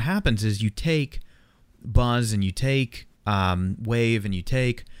 and so what happens is you take Buzz and you take Wave and you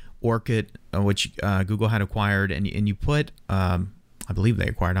take Orkut, which Google had acquired, and you put, I believe they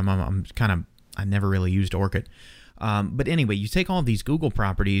acquired. I never really used Orkut. But anyway, you take all these Google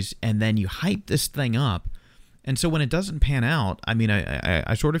properties and then you hype this thing up. And so when it doesn't pan out, I mean,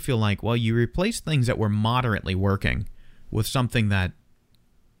 I sort of feel like, well, you replace things that were moderately working with something that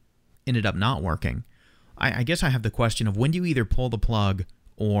ended up not working. I guess I have the question of, when do you either pull the plug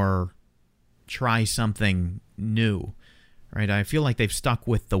or try something new, right? I feel like they've stuck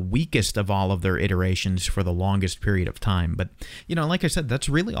with the weakest of all of their iterations for the longest period of time. But, like I said, that's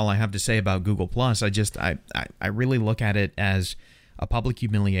really all I have to say about Google+. I really look at it as a public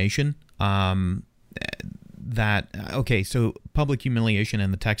humiliation. So public humiliation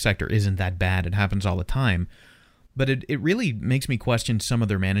in the tech sector isn't that bad. It happens all the time. But it really makes me question some of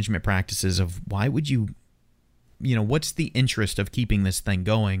their management practices of, why would you, what's the interest of keeping this thing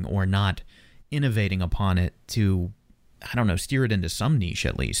going or not innovating upon it to, I don't know, steer it into some niche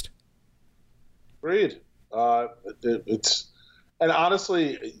at least. Agreed. And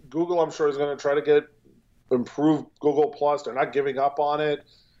honestly, Google, I'm sure, is going to try to improve Google+. They're not giving up on it.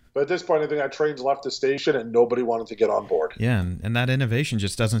 But at this point, I think that train's left the station and nobody wanted to get on board. Yeah, and that innovation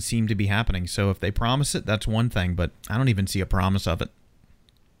just doesn't seem to be happening. So if they promise it, that's one thing, but I don't even see a promise of it.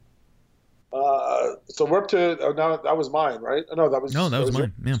 So we're up to, now that was mine, right? No, that was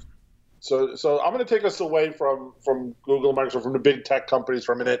mine, yeah. So I'm going to take us away from Google, Microsoft, from the big tech companies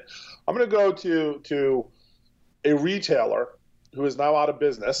for a minute. I'm going to go to a retailer who is now out of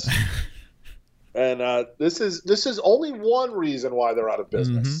business. And this is only one reason why they're out of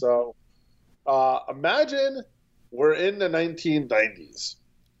business. Mm-hmm. So imagine we're in the 1990s.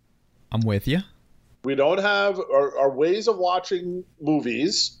 I'm with you. We don't have our ways of watching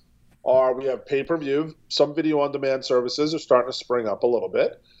movies. We have pay-per-view. Some video-on-demand services are starting to spring up a little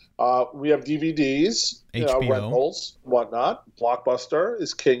bit. We have DVDs, rentals, whatnot. Blockbuster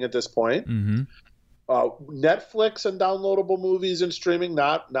is king at this point. Mm-hmm. Netflix and downloadable movies and streaming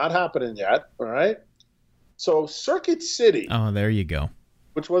not happening yet. All right. So Circuit City. Oh, there you go.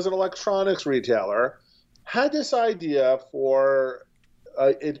 Which was an electronics retailer, had this idea for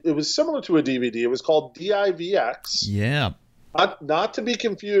it was similar to a DVD. It was called DIVX. Yeah. Not to be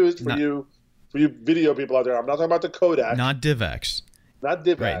confused for you video people out there. I'm not talking about the Kodak. Not DivX. Not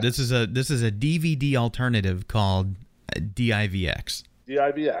DivX. Right. This is a DVD alternative called DIVX.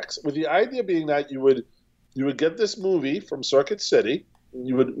 DIVX, with the idea being that you would get this movie from Circuit City.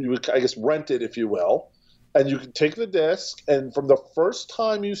 You would I guess rent it, if you will, and you could take the disc, and from the first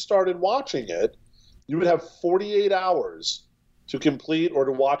time you started watching it, you would have 48 hours to complete or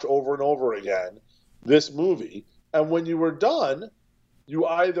to watch over and over again this movie. And when you were done, you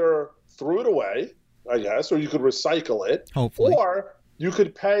either threw it away, I guess, or you could recycle it, hopefully, or you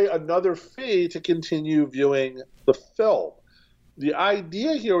could pay another fee to continue viewing the film. The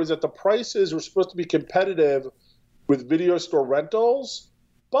idea here was that the prices were supposed to be competitive with video store rentals,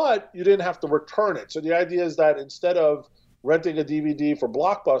 but you didn't have to return it. So the idea is that instead of renting a DVD for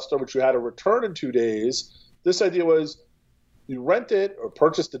Blockbuster, which you had to return in 2 days, this idea was you rent it or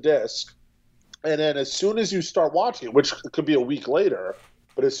purchase the disc, and then as soon as you start watching it, which could be a week later,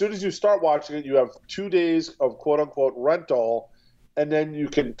 but as soon as you start watching it, you have 2 days of quote-unquote rental, and then you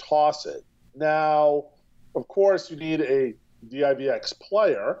can toss it. Now, of course, you need a DIVX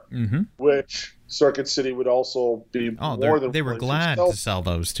player, mm-hmm. which Circuit City would also be more than. They were glad to sell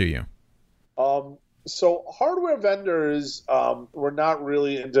those to you. So hardware vendors were not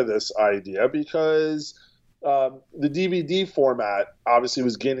really into this idea because the DVD format obviously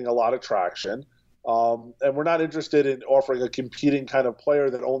was gaining a lot of traction, and we're not interested in offering a competing kind of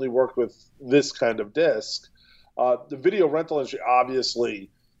player that only worked with this kind of disc. The video rental industry, obviously,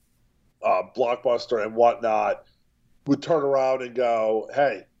 Blockbuster and whatnot, would turn around and go,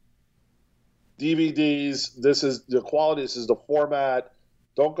 hey, DVDs, this is the quality, this is the format,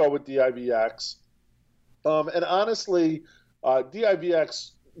 don't go with DIVX. And honestly,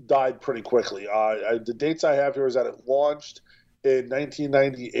 DIVX died pretty quickly. The dates I have here is that it launched in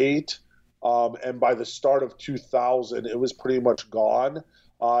 1998. and by the start of 2000, it was pretty much gone.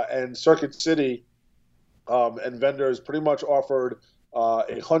 And Circuit City and vendors pretty much offered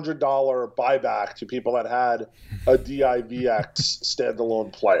 $100 buyback to people that had a DIVX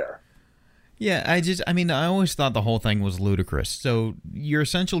standalone player. Yeah, I always thought the whole thing was ludicrous. So you're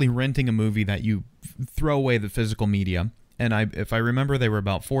essentially renting a movie that you throw away the physical media, and if I remember, they were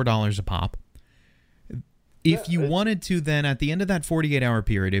about $4 a pop. If you wanted to, then at the end of that 48-hour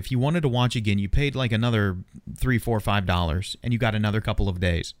period, if you wanted to watch again, you paid like another $3, $4, $5, and you got another couple of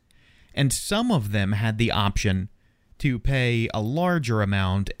days. And some of them had the option to pay a larger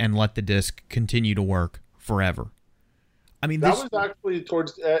amount and let the disc continue to work forever. I mean, that was actually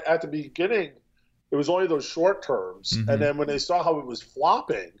at the beginning. It was only those short terms, and then when they saw how it was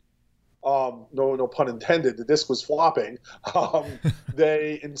flopping, no pun intended, the disc was flopping.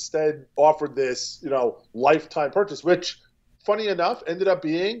 They instead offered this, lifetime purchase, which, funny enough, ended up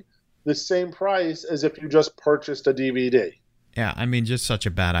being the same price as if you just purchased a DVD. Yeah, I mean, just such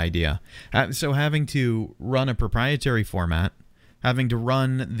a bad idea. So having to run a proprietary format, having to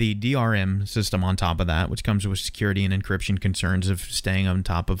run the DRM system on top of that, which comes with security and encryption concerns of staying on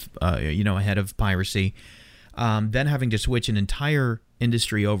top of, ahead of piracy, then having to switch an entire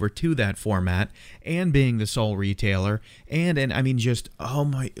industry over to that format, and being the sole retailer, and I mean, just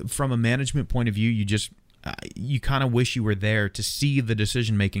from a management point of view, you kind of wish you were there to see the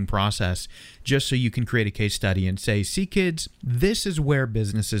decision-making process, just so you can create a case study and say, see, kids, this is where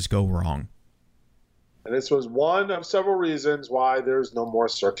businesses go wrong. And this was one of several reasons why there's no more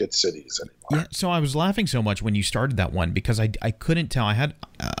Circuit Cities anymore. Yeah, so I was laughing so much when you started that one because I couldn't tell. I had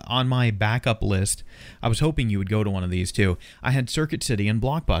on my backup list, I was hoping you would go to one of these too. I had Circuit City and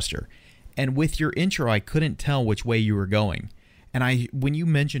Blockbuster. And with your intro, I couldn't tell which way you were going. And when you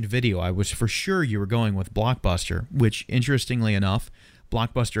mentioned video, I was for sure you were going with Blockbuster, which, interestingly enough,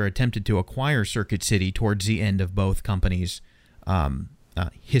 Blockbuster attempted to acquire Circuit City towards the end of both companies'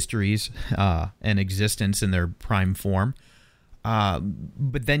 histories and existence in their prime form.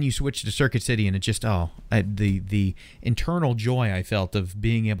 But then you switch to Circuit City, and it just the internal joy I felt of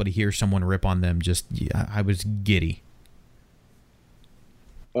being able to hear someone rip on them, I was giddy.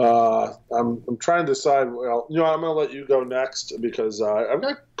 I'm trying to decide. Well, I'm going to let you go next because I've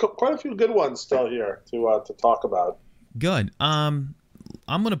got quite a few good ones still here to talk about. Good. I'm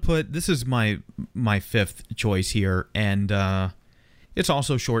going to put, this is my fifth choice here, and it's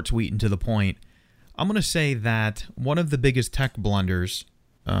also short, sweet, and to the point. I'm going to say that one of the biggest tech blunders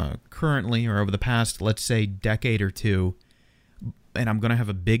currently, or over the past, let's say, decade or two, and I'm going to have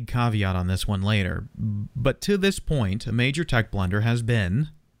a big caveat on this one later, but to this point, a major tech blunder has been,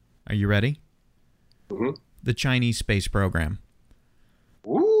 are you ready? Mm-hmm. The Chinese space program.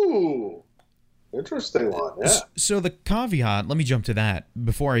 Ooh, interesting one, yeah. So the caveat, let me jump to that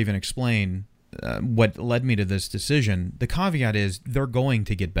before I even explain what led me to this decision. The caveat is they're going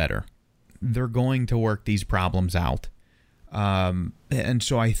to get better. They're going to work these problems out. And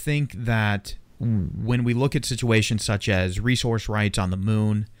so I think that when we look at situations such as resource rights on the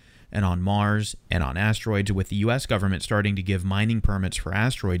moon and on Mars and on asteroids, with the U.S. government starting to give mining permits for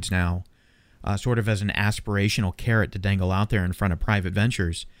asteroids now, sort of as an aspirational carrot to dangle out there in front of private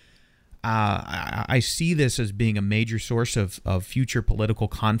ventures, I see this as being a major source of future political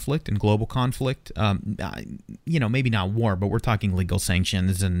conflict and global conflict. Maybe not war, but we're talking legal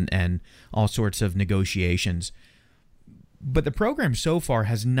sanctions and all sorts of negotiations. But the program so far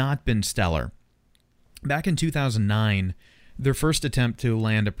has not been stellar. Back in 2009, their first attempt to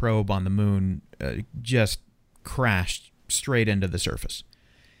land a probe on the moon just crashed straight into the surface.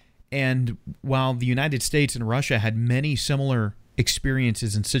 And while the United States and Russia had many similar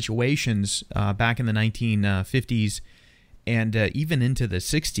experiences and situations back in the 1950s and even into the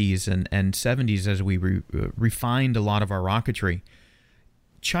 60s and 70s as we refined a lot of our rocketry,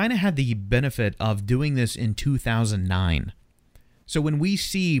 China had the benefit of doing this in 2009. So when we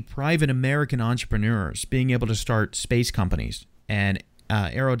see private American entrepreneurs being able to start space companies and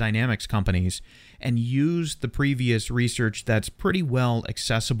aerodynamics companies and use the previous research that's pretty well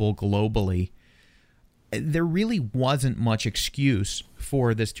accessible globally, there really wasn't much excuse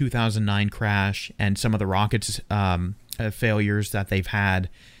for this 2009 crash and some of the rockets failures that they've had.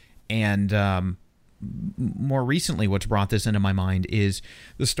 And more recently, what's brought this into my mind is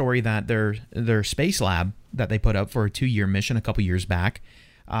the story that their space lab that they put up for a 2-year mission a couple years back,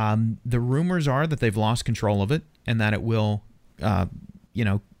 the rumors are that they've lost control of it and that it will,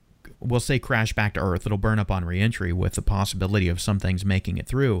 we'll say crash back to Earth. It'll burn up on reentry with the possibility of some things making it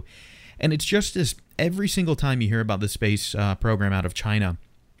through. And it's just as every single time you hear about the space program out of China,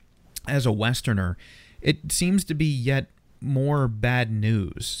 as a Westerner, it seems to be yet more bad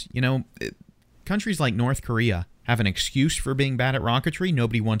news. Countries like North Korea have an excuse for being bad at rocketry.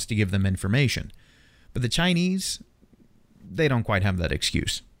 Nobody wants to give them information. But the Chinese, they don't quite have that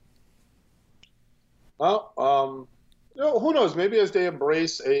excuse. Well, who knows? Maybe as they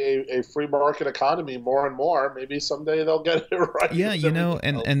embrace a free market economy more and more, maybe someday they'll get it right. Yeah,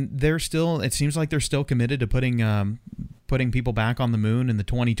 and they're still. It seems like they're still committed to putting people back on the moon in the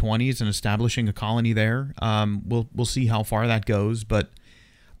 2020s and establishing a colony there. We'll see how far that goes, but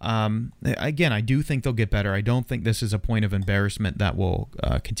again, I do think they'll get better. I don't think this is a point of embarrassment that will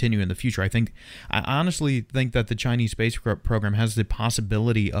continue in the future. I honestly think that the Chinese space program has the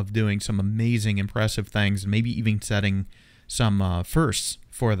possibility of doing some amazing, impressive things, and maybe even setting some firsts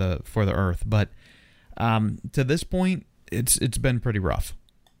for the Earth. But to this point, it's been pretty rough.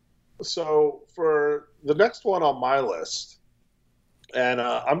 So for the next one on my list, and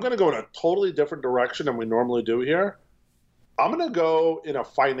I'm going to go in a totally different direction than we normally do here. I'm going to go in a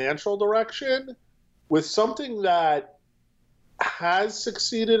financial direction with something that has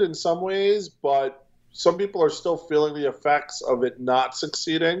succeeded in some ways, but some people are still feeling the effects of it not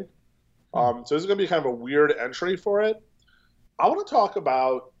succeeding. So this is going to be kind of a weird entry for it. I want to talk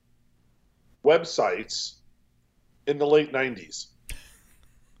about websites in the late 90s.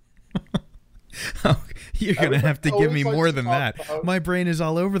 Oh, you're going to have to give me more than that. My brain is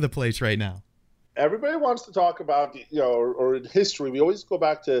all over the place right now. Everybody wants to talk about, or in history, we always go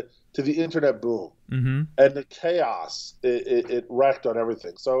back to the internet boom and the chaos it wrecked on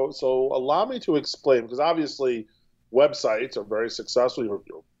everything. So allow me to explain, because obviously websites are very successful. You're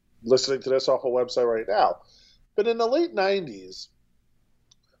listening to this off a website right now. But in the late 90s,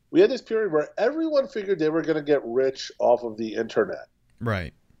 we had this period where everyone figured they were going to get rich off of the internet.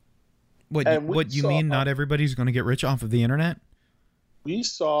 Right. What you mean not everybody's going to get rich off of the internet? We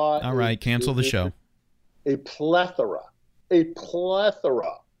saw... All right, cancel the show. A plethora,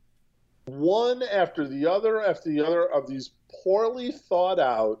 one after the other of these poorly thought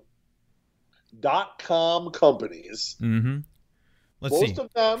out .com companies. Mm-hmm. Let's see. Most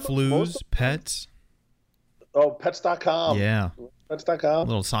of them... Flues, Pets. Oh, Pets.com. Yeah. Pets.com.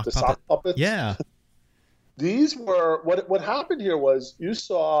 Little sock the puppet. Sock puppets. Yeah. These were... What happened here was you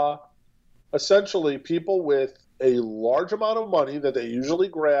saw essentially people with a large amount of money that they usually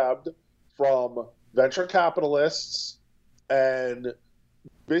grabbed from venture capitalists and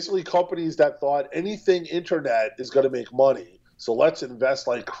basically companies that thought anything internet is going to make money. So let's invest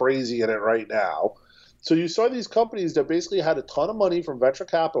like crazy in it right now. So you saw these companies that basically had a ton of money from venture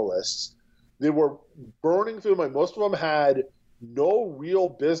capitalists. They were burning through money. Most of them had no real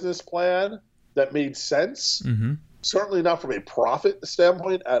business plan that made sense. Mm-hmm. Certainly not from a profit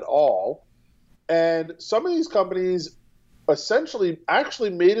standpoint at all. And some of these companies essentially actually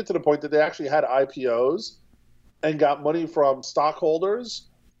made it to the point that they actually had IPOs and got money from stockholders.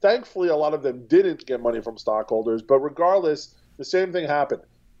 Thankfully, a lot of them didn't get money from stockholders. But regardless, the same thing happened.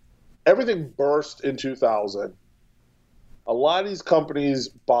 Everything burst in 2000. A lot of these companies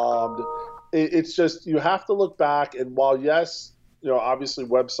bombed. It's just, you have to look back. And while, yes, obviously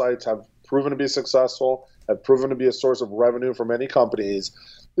websites have proven to be successful, have proven to be a source of revenue for many companies,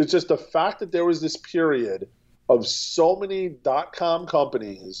 it's just the fact that there was this period of so many .com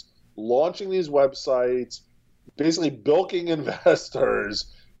companies launching these websites, basically bilking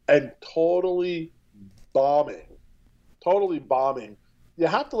investors, and totally bombing. You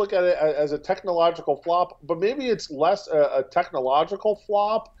have to look at it as a technological flop, but maybe it's less a technological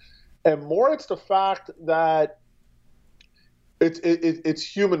flop, and more it's the fact that it's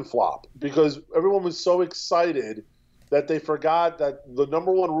human flop, because everyone was so excited that they forgot that the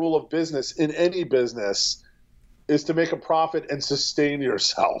number one rule of business in any business is to make a profit and sustain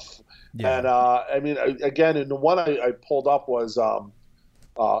yourself. Yeah. And again, and the one I pulled up was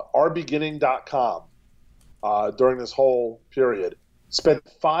ourbeginning.com during this whole period spent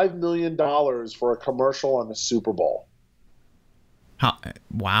 $5 million for a commercial on the Super Bowl.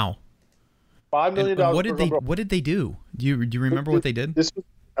 Wow. $5 million. What did they do? Do you remember what they did?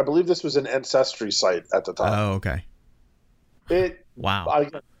 I believe this was an ancestry site at the time. Oh, okay. Wow.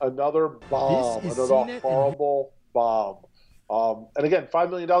 Another bomb, another horrible bomb. And again, $5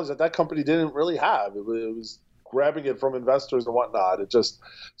 million that company didn't really have. It was grabbing it from investors and whatnot.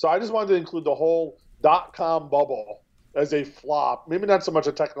 So I just wanted to include the whole .com bubble as a flop. Maybe not so much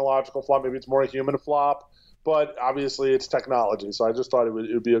a technological flop. Maybe it's more a human flop. But obviously it's technology. So I just thought it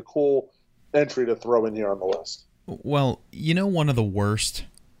would be a cool entry to throw in here on the list. Well, one of the worst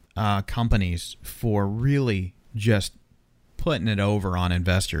companies for really just putting it over on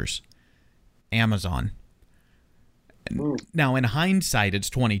investors, Amazon. Now, in hindsight, it's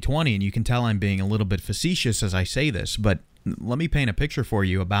 2020, and you can tell I'm being a little bit facetious as I say this, but let me paint a picture for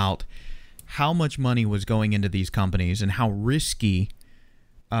you about how much money was going into these companies and how risky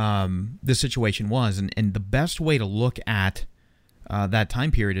the situation was. And the best way to look at that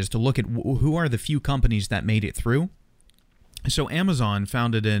time period is to look at who are the few companies that made it through. So Amazon,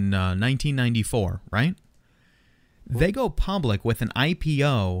 founded in 1994, right? They go public with an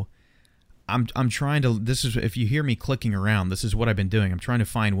IPO. I'm trying to, this is, if you hear me clicking around, this is what I've been doing. I'm trying to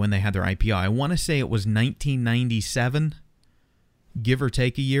find when they had their IPO. I want to say it was 1997, give or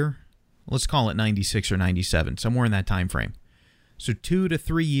take a year. Let's call it 96 or 97, somewhere in that time frame. So 2 to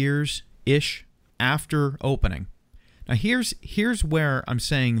 3 years-ish after opening. Now here's where I'm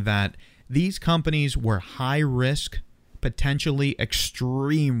saying that these companies were high risk, potentially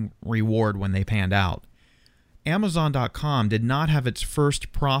extreme reward when they panned out. Amazon.com did not have its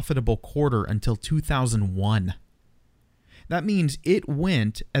first profitable quarter until 2001. That means it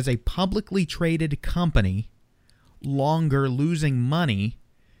went as a publicly traded company longer losing money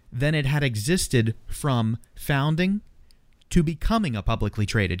than it had existed from founding to becoming a publicly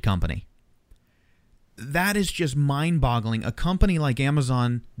traded company. That is just mind-boggling. A company like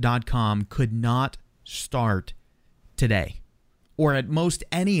Amazon.com could not start today, or at most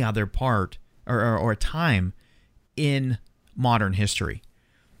any other part or time in modern history.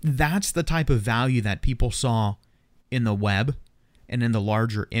 That's the type of value that people saw in the web and in the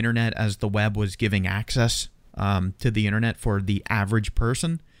larger internet as the web was giving access to the internet for the average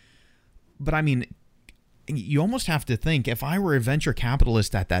person. But I mean, you almost have to think, if I were a venture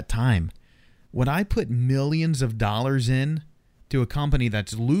capitalist at that time, would I put millions of dollars in to a company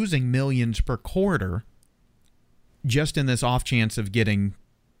that's losing millions per quarter just in this off chance of getting,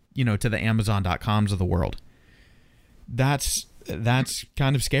 to the Amazon.coms of the world? That's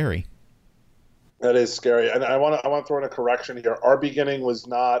kind of scary. That is scary. And I want to throw in a correction here. Our Beginning was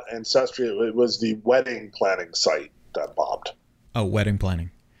not Ancestry. It was the wedding planning site that bombed. Oh, wedding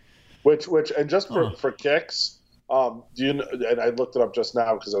planning. Which and just for kicks, do you know, and I looked it up just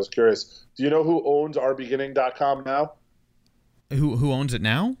now because I was curious. Do you know who owns ourbeginning.com now? Who owns it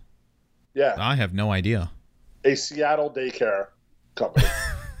now? Yeah. I have no idea. A Seattle daycare company.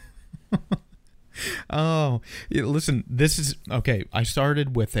 Oh, listen, this is okay. I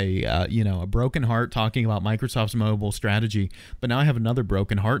started with a broken heart talking about Microsoft's mobile strategy, but now I have another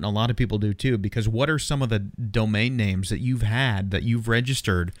broken heart, and a lot of people do too, because what are some of the domain names that you've had, that you've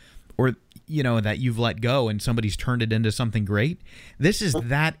registered, or that you've let go and somebody's turned it into something great? This is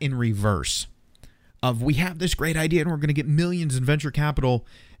that in reverse of, we have this great idea and we're going to get millions in venture capital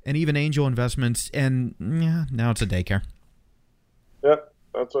and even angel investments, and now it's a daycare. Yep.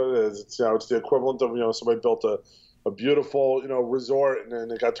 That's what it is. It's it's the equivalent of somebody built a beautiful resort and then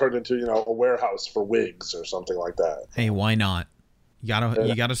it got turned into a warehouse for wigs or something like that. Hey, why not? You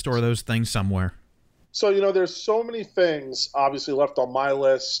gotta store those things somewhere. So there's so many things obviously left on my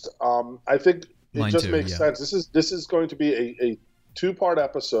list. I think it just makes sense. This is going to be a 2-part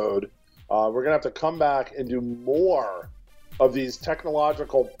episode. We're gonna have to come back and do more of these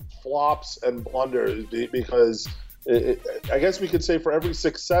technological flops and blunders because. I guess we could say for every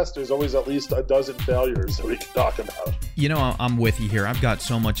success, there's always at least a dozen failures that we can talk about. I'm with you here. I've got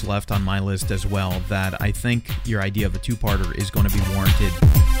so much left on my list as well that I think your idea of a 2-parter is going to be warranted.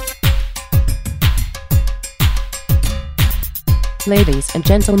 Ladies and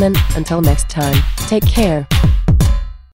gentlemen, until next time, take care.